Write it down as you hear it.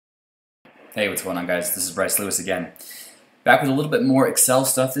Hey, what's going on, guys? This is Bryce Lewis again. Back with a little bit more Excel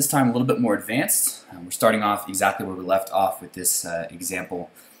stuff, this time a little bit more advanced. We're starting off exactly where we left off with this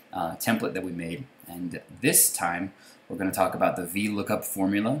example template that we made. And this time, we're going to talk about the VLOOKUP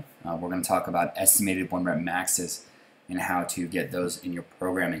formula. We're going to talk about estimated 1-rep maxes and how to get those in your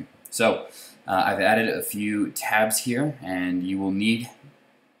programming. So, I've added a few tabs here, and you will need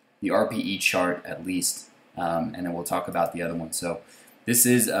the RPE chart at least, and then we'll talk about the other one. So, this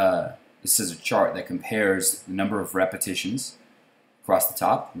is a chart that compares the number of repetitions across the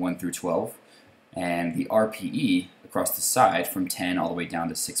top, 1 through 12, and the RPE across the side from 10 all the way down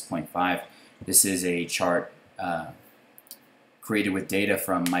to 6.5. This is a chart created with data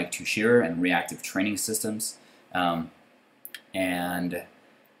from Mike Tuchscherer and Reactive Training Systems, and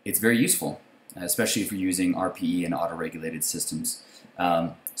it's very useful, especially if you're using RPE and auto-regulated systems.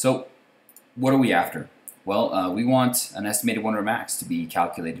 So what are we after? Well, we want an estimated 1-rep max to be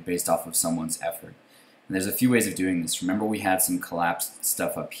calculated based off of someone's effort. And there's a few ways of doing this. Remember, we had some collapsed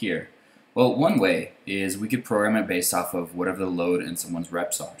stuff up here. Well, one way is we could program it based off of whatever the load and someone's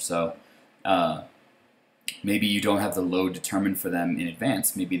reps are. So maybe you don't have the load determined for them in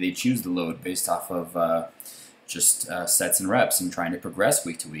advance. Maybe they choose the load based off of just sets and reps and trying to progress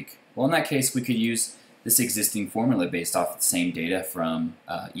week to week. Well, in that case, we could use this existing formula based off the same data from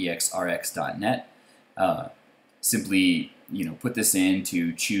exrx.net. Simply, put this in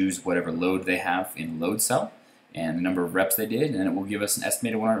to choose whatever load they have in load cell and the number of reps they did, and it will give us an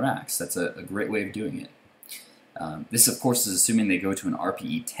estimated 1-rep max. That's a great way of doing it. This, of course, is assuming they go to an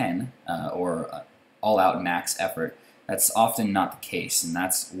RPE 10 or all-out max effort. That's often not the case, and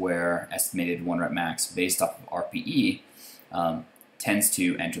that's where estimated 1-rep max based off of RPE tends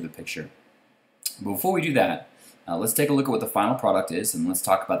to enter the picture. But before we do that, let's take a look at what the final product is, and let's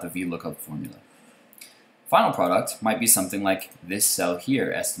talk about the VLOOKUP formula. Final product might be something like this cell here,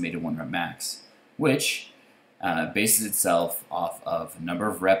 estimated 1-rep max, which bases itself off of the number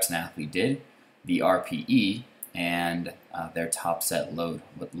of reps an athlete did, the RPE, and their top set load,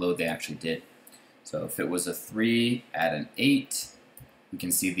 what load they actually did. So if it was a 3 at an 8, we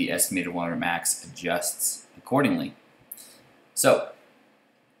can see the estimated 1-rep max adjusts accordingly. So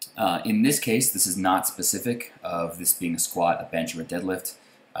in this case, this is not specific of this being a squat, a bench, or a deadlift.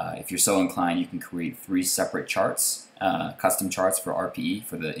 If you're so inclined, you can create 3 separate charts, custom charts for RPE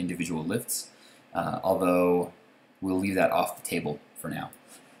for the individual lifts, although we'll leave that off the table for now.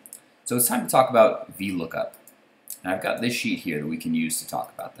 So it's time to talk about VLOOKUP. And I've got this sheet here that we can use to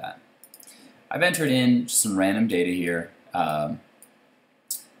talk about that. I've entered in some random data here that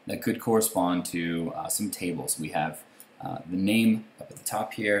could correspond to some tables. We have the name up at the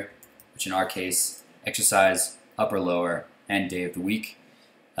top here, which in our case, exercise, upper, lower, and day of the week.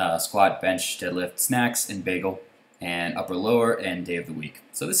 Squat, bench, deadlift, snacks, and bagel, and upper, lower, and day of the week.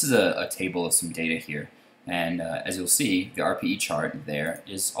 So this is a table of some data here, and as you'll see, the RPE chart there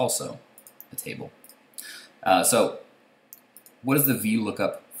is also a table. So what does the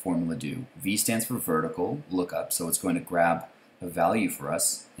VLOOKUP formula do? V stands for vertical lookup, so it's going to grab a value for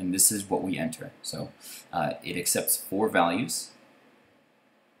us, and this is what we enter. So it accepts 4 values,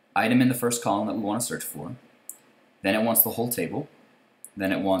 item in the first column that we want to search for, then it wants the whole table,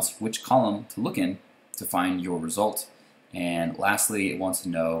 then it wants which column to look in to find your result, and lastly, it wants to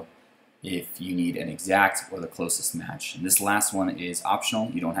know if you need an exact or the closest match. And this last one is optional;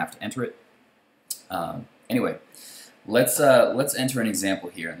 you don't have to enter it. Anyway, let's enter an example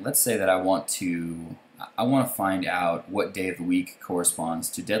here, and let's say that I want to find out what day of the week corresponds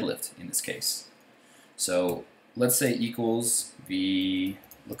to deadlift in this case. So let's say equals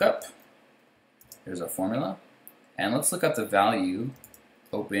VLOOKUP. Here's our formula, and let's look up the value.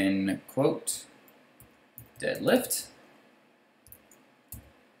 Open quote, deadlift,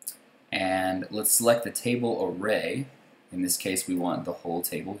 and let's select the table array. In this case, we want the whole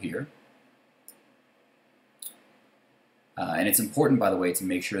table here. And it's important, by the way, to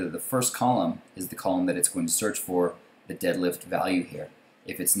make sure that the first column is the column that it's going to search for the deadlift value here.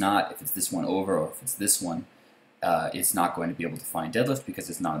 If it's not, if it's this one over, or if it's this one, it's not going to be able to find deadlift because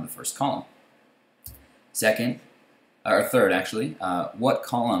it's not in the first column. Second, or third actually, what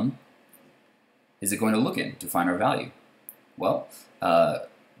column is it going to look in to find our value? Well,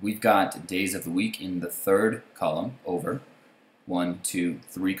 we've got days of the week in the third column over, 1, 2,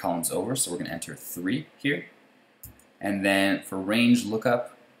 3 columns over, so we're going to enter 3 here. And then for range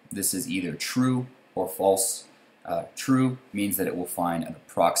lookup, this is either true or false. True means that it will find an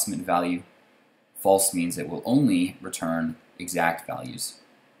approximate value. False means it will only return exact values.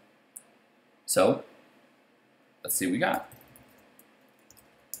 So let's see what we got.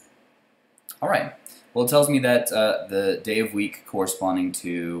 All right. Well, it tells me that the day of week corresponding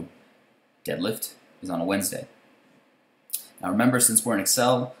to deadlift is on a Wednesday. Now remember, since we're in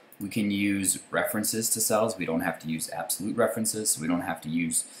Excel, we can use references to cells. We don't have to use absolute references, so we don't have to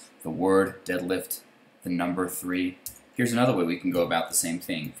use the word deadlift, the number 3. Here's another way we can go about the same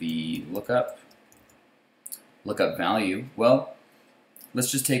thing. VLOOKUP, lookup value. Well,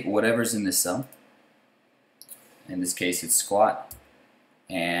 let's just take whatever's in this cell. In this case, it's squat,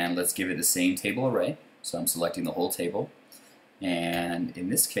 and let's give it the same table array. So I'm selecting the whole table, and in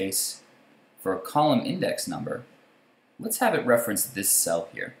this case, for a column index number, let's have it reference this cell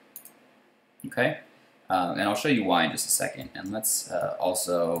here. Okay, and I'll show you why in just a second. And let's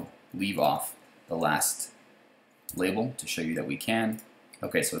also leave off the last label to show you that we can.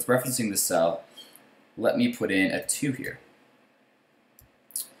 Okay, so it's referencing this cell. Let me put in a 2 here.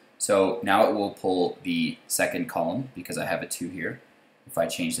 So now it will pull the second column because I have a 2 here. If I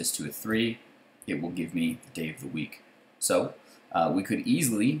change this to a 3, it will give me the day of the week. So we could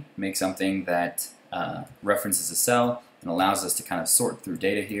easily make something that references a cell and allows us to kind of sort through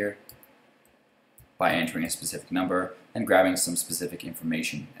data here by entering a specific number and grabbing some specific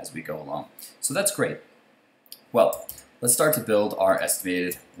information as we go along. So that's great. Well, let's start to build our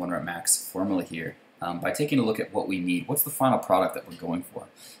estimated 1 rep max formula here by taking a look at what we need. What's the final product that we're going for?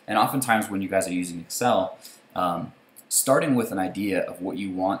 And oftentimes when you guys are using Excel, starting with an idea of what you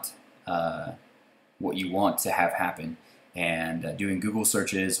want to have happen and doing Google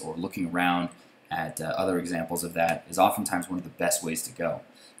searches or looking around at other examples of that is oftentimes one of the best ways to go.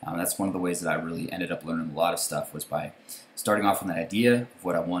 That's one of the ways that I really ended up learning a lot of stuff, was by starting off with an idea of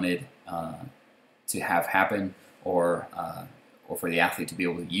what I wanted to have happen, or for the athlete to be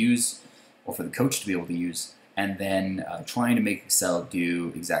able to use, or for the coach to be able to use, and then trying to make Excel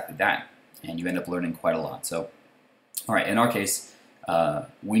do exactly that. And you end up learning quite a lot. So, all right, in our case,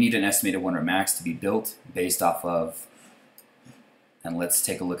 we need an estimated 1 rep max to be built based off of, and let's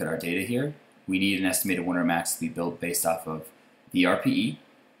take a look at our data here. We need an estimated 1 rep max to be built based off of the RPE,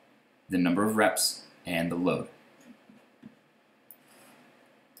 the number of reps, and the load.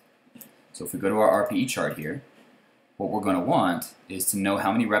 So if we go to our RPE chart here, what we're going to want is to know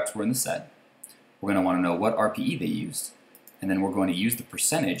how many reps were in the set. We're going to want to know what RPE they used, and then we're going to use the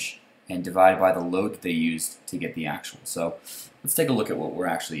percentage and divide by the load that they used to get the actual. So let's take a look at what we're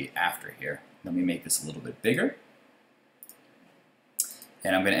actually after here. Let me make this a little bit bigger.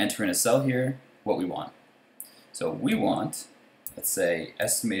 And I'm going to enter in a cell here what we want. So we want, let's say,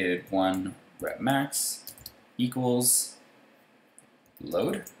 estimated 1 rep max equals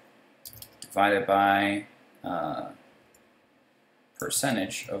load divided by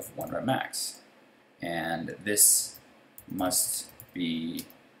percentage of 1 rep max. And this must be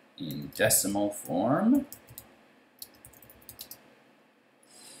in decimal form,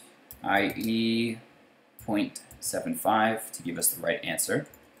 i.e. 0.75 to give us the right answer.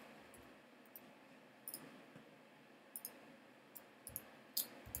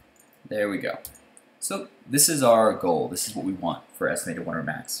 There we go. So this is our goal. This is what we want for estimated 1 rep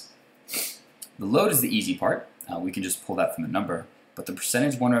max. The load is the easy part. We can just pull that from the number. But the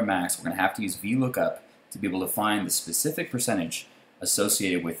percentage 1 rep max, we're going to have to use VLOOKUP to be able to find the specific percentage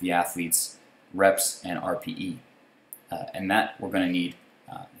associated with the athlete's reps and RPE. And that we're going to need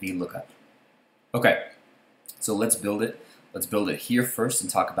VLOOKUP. Okay, so let's build it. Let's build it here first and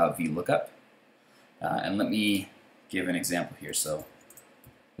talk about VLOOKUP. And let me give an example here. So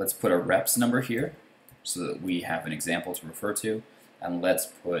let's put a reps number here so that we have an example to refer to. And let's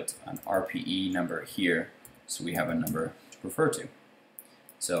put an RPE number here so we have a number to refer to.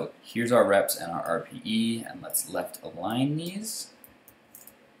 So here's our reps and our RPE, and let's left align these.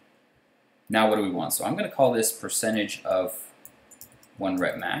 Now what do we want? So I'm going to call this percentage of 1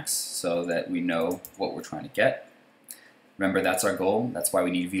 rep max so that we know what we're trying to get. Remember, that's our goal. That's why we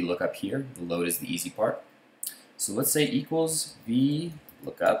need VLOOKUP here. The load is the easy part. So let's say equals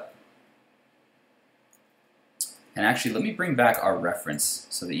VLOOKUP. And actually, let me bring back our reference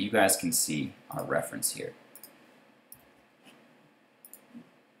so that you guys can see our reference here.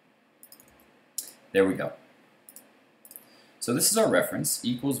 There we go. So this is our reference,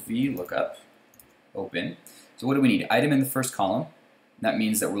 equals VLOOKUP, open. So what do we need? Item in the first column. That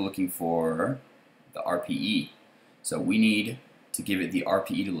means that we're looking for the RPE. So we need to give it the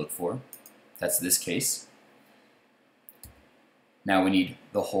RPE to look for. That's this case. Now we need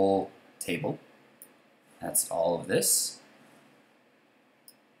the whole table. That's all of this.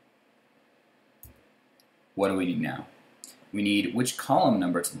 What do we need now? We need which column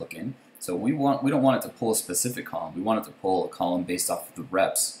number to look in. So we don't want it to pull a specific column. We want it to pull a column based off of the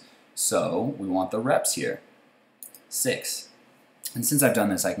reps. So we want the reps here, 6. And since I've done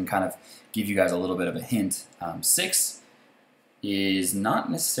this, I can kind of give you guys a little bit of a hint. 6 is not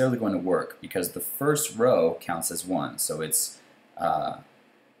necessarily going to work because the first row counts as 1. So it's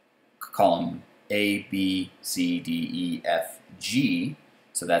column A, B, C, D, E, F, G.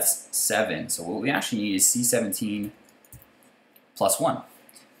 So that's 7. So what we actually need is C17 plus 1.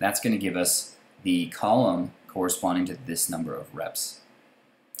 That's going to give us the column corresponding to this number of reps.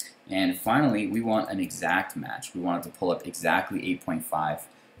 And finally, we want an exact match. We want it to pull up exactly 8.5,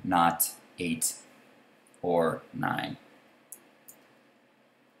 not 8 or 9.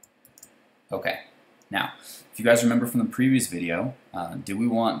 Okay, now, if you guys remember from the previous video, did we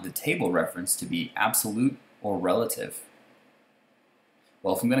want the table reference to be absolute or relative?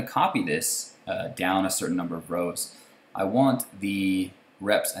 Well, if I'm going to copy this down a certain number of rows, I want the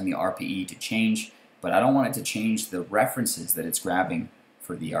reps and the RPE to change, but I don't want it to change the references that it's grabbing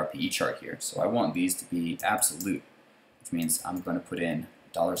for the RPE chart here. So I want these to be absolute, which means I'm going to put in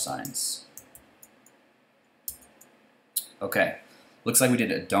 $signs. Okay, looks like we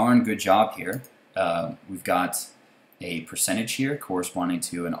did a darn good job here. We've got a percentage here corresponding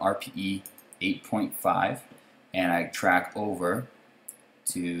to an RPE 8.5, and I track over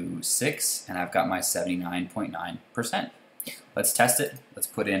to 6, and I've got my 79.9%. Let's test it. Let's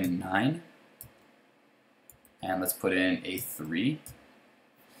put in 9, and let's put in a 3.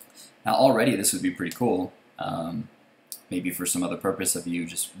 Now already this would be pretty cool, maybe for some other purpose of you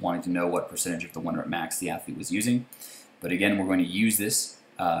just wanting to know what percentage of the 1 rep max the athlete was using. But again, we're going to use this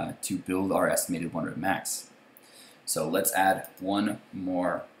to build our estimated 1 rep max. So let's add one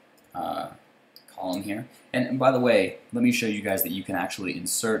more column here. And by the way, let me show you guys that you can actually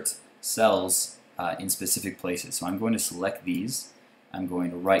insert cells in specific places. So I'm going to select these. I'm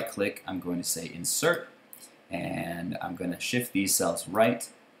going to right click. I'm going to say insert. And I'm going to shift these cells right.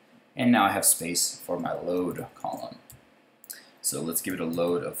 And now I have space for my load column. So let's give it a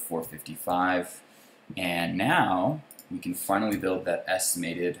load of 455. And now we can finally build that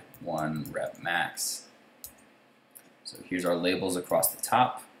estimated 1 rep max. So here's our labels across the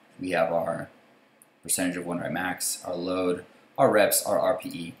top. We have our percentage of 1 rep max, our load, our reps, our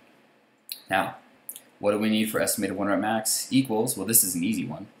RPE. Now, what do we need for estimated 1 rep max? Equals, well, this is an easy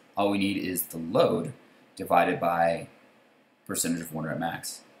one. All we need is the load divided by percentage of 1 rep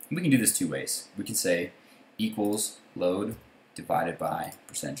max. And we can do this 2 ways. We can say equals load divided by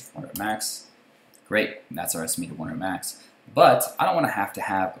percentage of 1 rep max. Great, that's our estimated 1 rep max. But I don't want to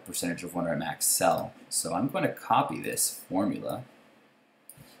have a percentage of 1 rep max cell. So I'm going to copy this formula,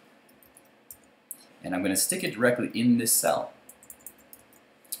 and I'm going to stick it directly in this cell.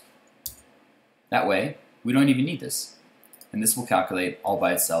 That way, we don't even need this. And this will calculate all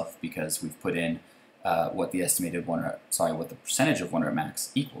by itself because we've put in what the estimated what the percentage of 1 rep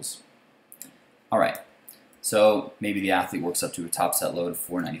max equals. All right, so maybe the athlete works up to a top set load of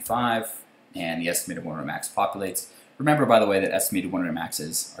 495, and the estimated 1 rep max populates. Remember, by the way, that estimated 1 rep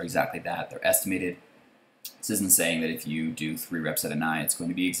maxes are exactly that. They're estimated. This isn't saying that if you do 3 reps at a 9, it's going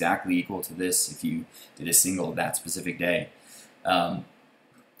to be exactly equal to this if you did a single that specific day.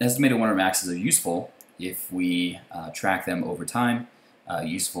 Estimated 1 rep maxes are useful if we track them over time,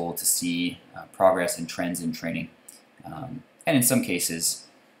 useful to see progress and trends in training. And in some cases,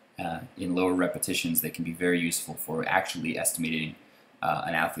 in lower repetitions, they can be very useful for actually estimating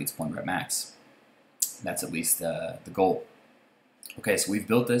an athlete's 1 rep max. That's at least the goal. Okay, so we've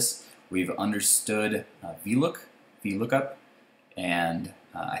built this. We've understood VLOOKUP, and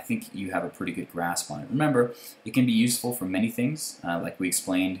I think you have a pretty good grasp on it. Remember, it can be useful for many things, like we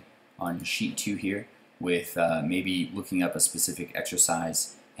explained on sheet 2 here, with maybe looking up a specific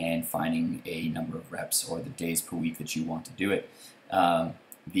exercise and finding a number of reps or the days per week that you want to do it.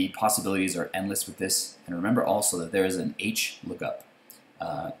 The possibilities are endless with this, and remember also that there is an VLOOKUP.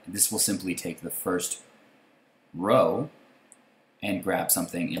 This will simply take the first row and grab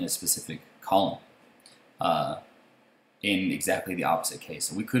something in a specific column in exactly the opposite case.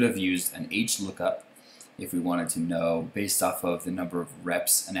 So we could have used an VLOOKUP if we wanted to know, based off of the number of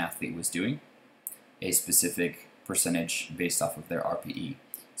reps an athlete was doing, a specific percentage based off of their RPE.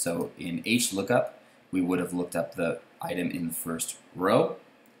 So in VLOOKUP, we would have looked up the item in the first row,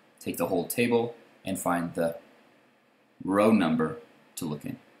 take the whole table, and find the row number to look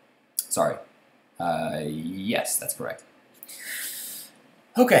in. Sorry. Yes, that's correct.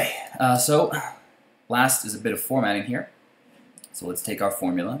 Okay, so last is a bit of formatting here. So let's take our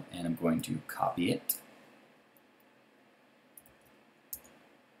formula, and I'm going to copy it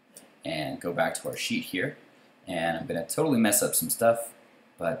and go back to our sheet here. And I'm going to totally mess up some stuff,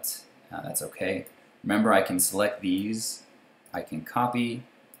 but that's okay. Remember, I can select these, I can copy,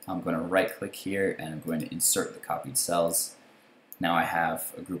 I'm going to right click here, and I'm going to insert the copied cells. Now I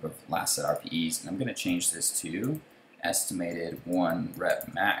have a group of last set RPEs, and I'm going to change this to estimated 1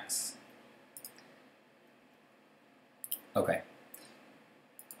 rep max. Okay,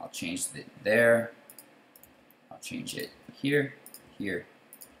 I'll change it there. I'll change it here, here,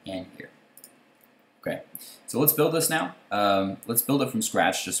 and here. Okay, so let's build this now. Let's build it from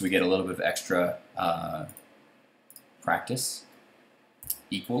scratch just so we get a little bit of extra practice.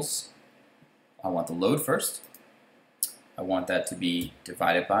 Equals. I want the load first. I want that to be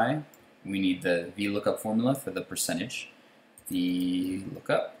divided by. We need the VLOOKUP formula for the percentage.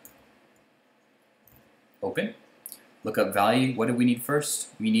 VLOOKUP. Open. Lookup value. What did we need first?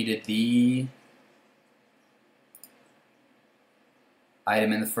 We needed the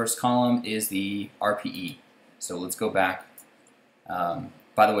item in the first column is the RPE. So let's go back.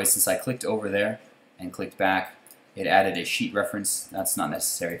 By the way, since I clicked over there and clicked back, it added a sheet reference. That's not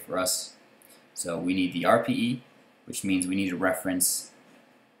necessary for us. So we need the RPE, which means we need to reference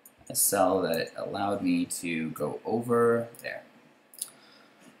a cell that allowed me to go over there.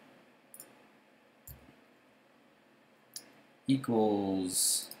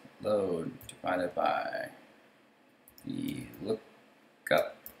 Equals load divided by the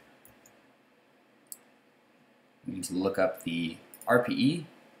lookup. We need to look up the RPE.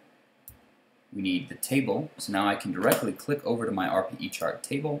 We need the table. So now I can directly click over to my RPE chart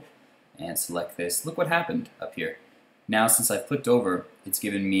table and select this. Look what happened up here. Now since I've clicked over, it's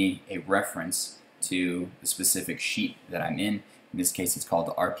given me a reference to the specific sheet that I'm in. In this case, it's called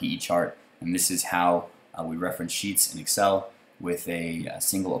the RPE chart, and this is how we reference sheets in Excel with a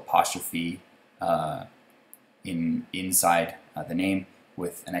single apostrophe inside the name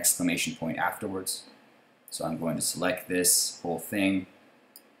with an exclamation point afterwards. So I'm going to select this whole thing,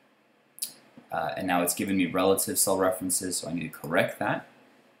 and now it's given me relative cell references, so I need to correct that.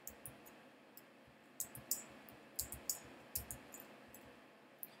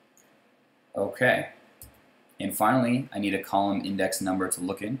 Okay, and finally I need a column index number to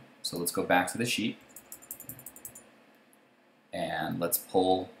look in, so let's go back to the sheet and let's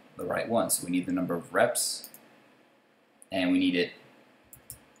pull the right one. So we need the number of reps and we need it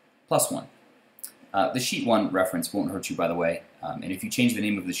 +1. The sheet 1 reference won't hurt you, by the way, and if you change the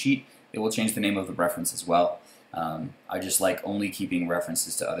name of the sheet, it will change the name of the reference as well. I just like only keeping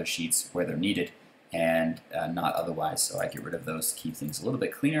references to other sheets where they're needed and not otherwise, so I get rid of those to keep things a little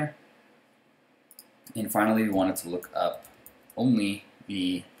bit cleaner. And finally, we wanted to look up only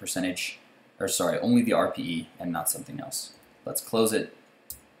the percentage, or sorry, only the RPE and not something else. Let's close it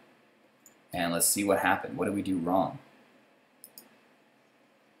and let's see what happened. What did we do wrong?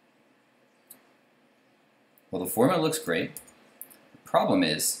 Well, the formula looks great. The problem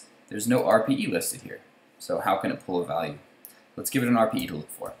is there's no RPE listed here. So how can it pull a value? Let's give it an RPE to look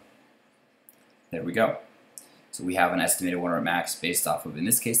for. There we go. So we have an estimated 1 rep max based off of, in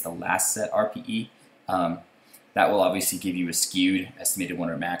this case, the last set RPE. That will obviously give you a skewed estimated 1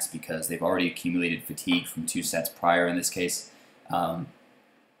 rep max because they've already accumulated fatigue from 2 sets prior in this case. And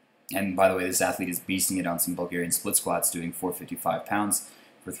by the way, this athlete is beasting it on some Bulgarian split squats, doing 455 pounds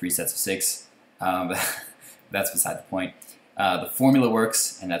for 3 sets of 6. That's beside the point. The formula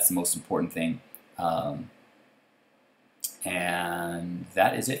works, and that's the most important thing. And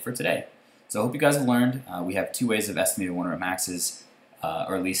that is it for today. So I hope you guys have learned. We have 2 ways of estimating 1 rep maxes,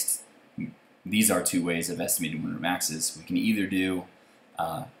 or at least these are 2 ways of estimating 1 rep maxes. We can either do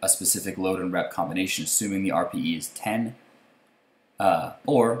a specific load and rep combination, assuming the RPE is 10,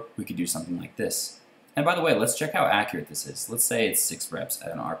 or we could do something like this. And by the way, let's check how accurate this is. Let's say it's 6 reps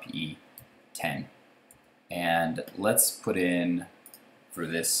at an RPE 10. And let's put in, for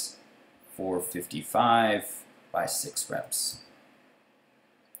this, 455 by 6 reps.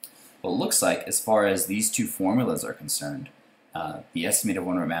 Well, it looks like, as far as these 2 formulas are concerned, the estimated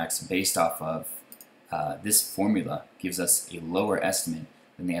 1 rep max based off of this formula gives us a lower estimate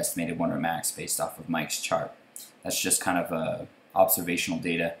than the estimated 1 rep max based off of Mike's chart. That's just kind of observational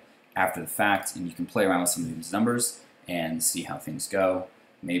data after the fact, and you can play around with some of these numbers and see how things go.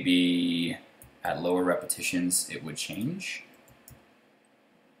 Maybe at lower repetitions it would change.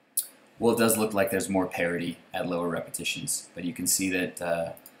 Well, it does look like there's more parity at lower repetitions, but you can see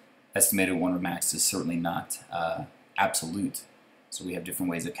that estimated 1 rep max is certainly not absolute, so we have different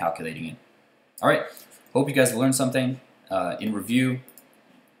ways of calculating it. Alright, hope you guys have learned something. In review,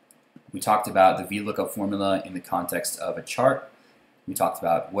 we talked about the VLOOKUP formula in the context of a chart. We talked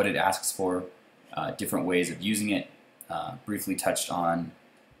about what it asks for, different ways of using it, briefly touched on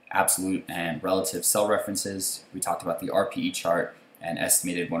absolute and relative cell references. We talked about the RPE chart and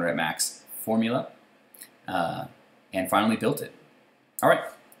estimated 1 rep max formula, and finally built it. Alright,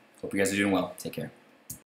 hope you guys are doing well. Take care.